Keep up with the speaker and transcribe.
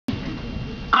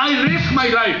I risk my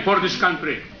life for this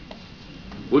country.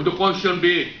 Would the question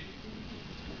be,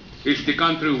 is the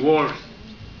country worth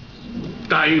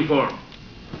dying for?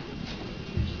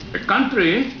 A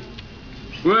country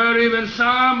where even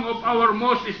some of our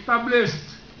most established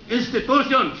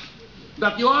institutions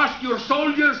that you ask your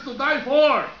soldiers to die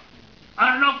for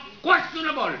are not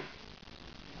questionable.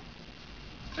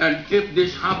 And if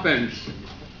this happens,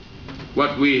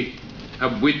 what we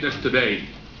have witnessed today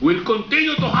will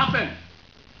continue to happen.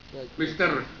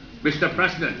 Mr.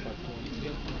 President,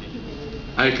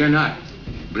 I cannot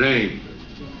blame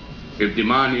if the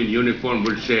man in uniform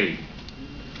will say,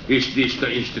 is this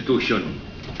the institution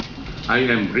I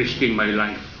am risking my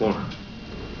life for?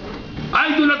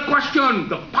 I do not question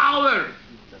the power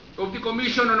of the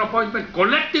Commission on Appointment,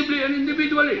 collectively and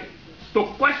individually, to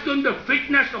question the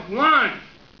fitness of one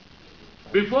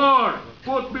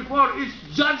put before its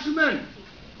judgment.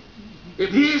 If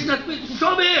he is not fit,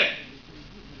 so be it.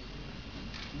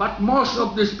 But most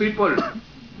of these people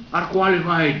are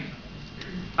qualified,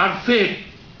 are fit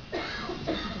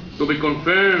to be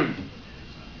confirmed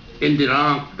in the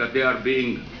rank that they are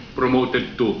being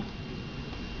promoted to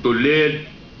lead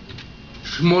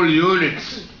small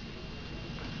units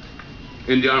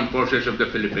in the armed forces of the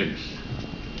Philippines.